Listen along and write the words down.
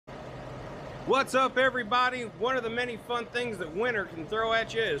What's up, everybody? One of the many fun things that winter can throw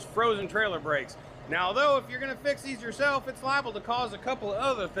at you is frozen trailer brakes. Now, although if you're going to fix these yourself, it's liable to cause a couple of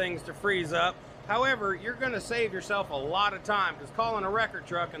other things to freeze up. However, you're going to save yourself a lot of time, because calling a wrecker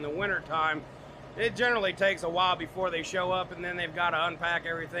truck in the winter time, it generally takes a while before they show up, and then they've got to unpack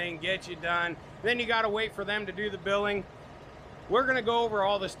everything, get you done. Then you got to wait for them to do the billing. We're going to go over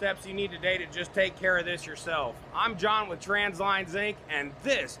all the steps you need today to just take care of this yourself. I'm John with Translines Inc., and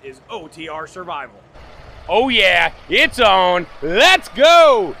this is OTR Survival. Oh yeah, it's on. Let's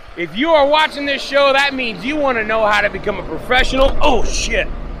go! If you are watching this show, that means you want to know how to become a professional. Oh shit!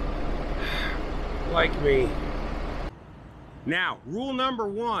 Like me. Now, rule number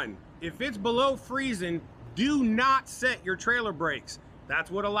one, if it's below freezing, do not set your trailer brakes. That's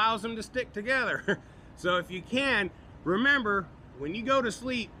what allows them to stick together. So if you can, remember, when you go to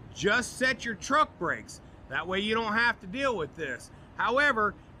sleep, just set your truck brakes. That way you don't have to deal with this.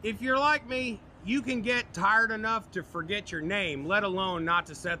 However, if you're like me, you can get tired enough to forget your name, let alone not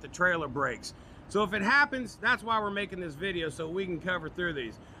to set the trailer brakes. So if it happens, that's why we're making this video, so we can cover through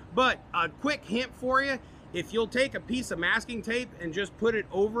these. But a quick hint for you, if you'll take a piece of masking tape and just put it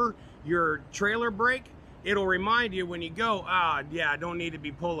over your trailer brake, it'll remind you when you go, yeah, I don't need to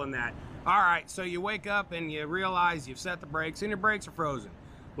be pulling that. All right, so you wake up and you realize you've set the brakes and your brakes are frozen.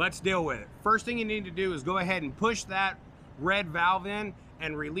 Let's deal with it. First thing you need to do is go ahead and push that red valve in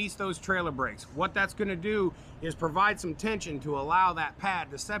and release those trailer brakes. What that's gonna do is provide some tension to allow that pad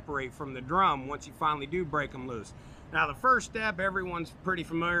to separate from the drum once you finally do break them loose. Now the first step everyone's pretty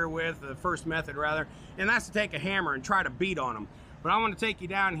familiar with, the first method rather, and that's to take a hammer and try to beat on them. But I want to take you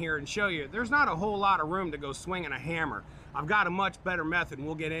down here and show you there's not a whole lot of room to go swinging a hammer. I've got a much better method and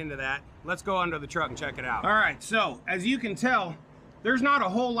we'll get into that. Let's go under the truck and check it out. All right, so as you can tell, there's not a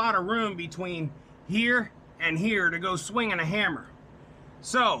whole lot of room between here and here to go swinging a hammer.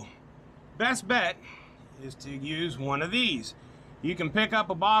 So, best bet is to use one of these. You can pick up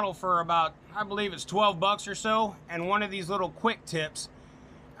a bottle for about, I believe it's 12 bucks or so, and one of these little quick tips.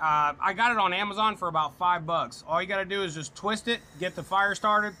 I got it on Amazon for about 5 bucks. All you gotta do is just twist it, get the fire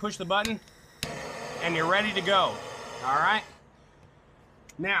started, push the button, and you're ready to go. All right?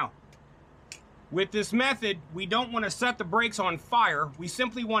 Now, with this method, we don't want to set the brakes on fire. We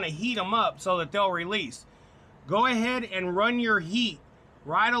simply want to heat them up so that they'll release. Go ahead and run your heat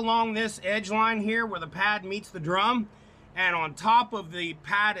right along this edge line here where the pad meets the drum, and on top of the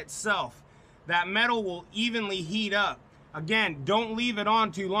pad itself. That metal will evenly heat up. Again, don't leave it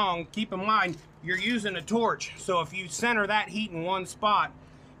on too long. Keep in mind, you're using a torch, so if you center that heat in one spot,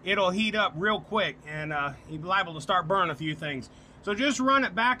 it'll heat up real quick, and you'll be liable to start burning a few things. So just run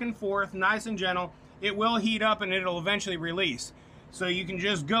it back and forth, nice and gentle. It will heat up and it'll eventually release. So you can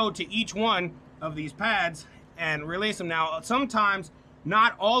just go to each one of these pads and release them. Now, sometimes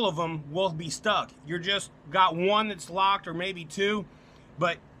not all of them will be stuck. You're just got one that's locked or maybe two,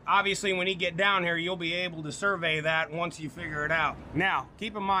 but obviously when you get down here, you'll be able to survey that once you figure it out. Now,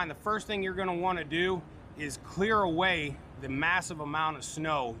 keep in mind, the first thing you're gonna wanna do is clear away the massive amount of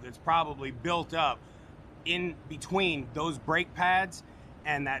snow that's probably built up in between those brake pads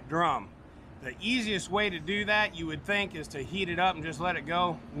and that drum. The easiest way to do that, you would think, is to heat it up and just let it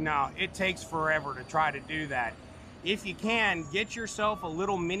go. No, it takes forever to try to do that. If you can, get yourself a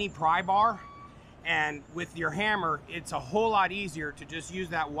little mini pry bar, and with your hammer, it's a whole lot easier to just use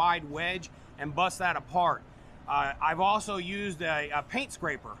that wide wedge and bust that apart. I've also used a paint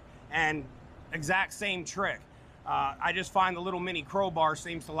scraper, and exact same trick. I just find the little mini crowbar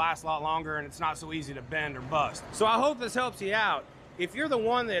seems to last a lot longer, and it's not so easy to bend or bust. So I hope this helps you out. If you're the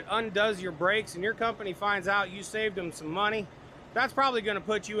one that undoes your brakes and your company finds out you saved them some money, that's probably going to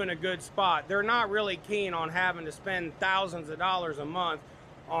put you in a good spot. They're not really keen on having to spend thousands of dollars a month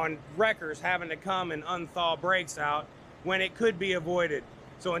on wreckers having to come and unthaw brakes out when it could be avoided.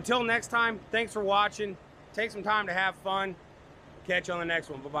 So until next time, thanks for watching. Take some time to have fun. Catch you on the next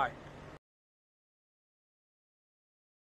one. Bye-bye.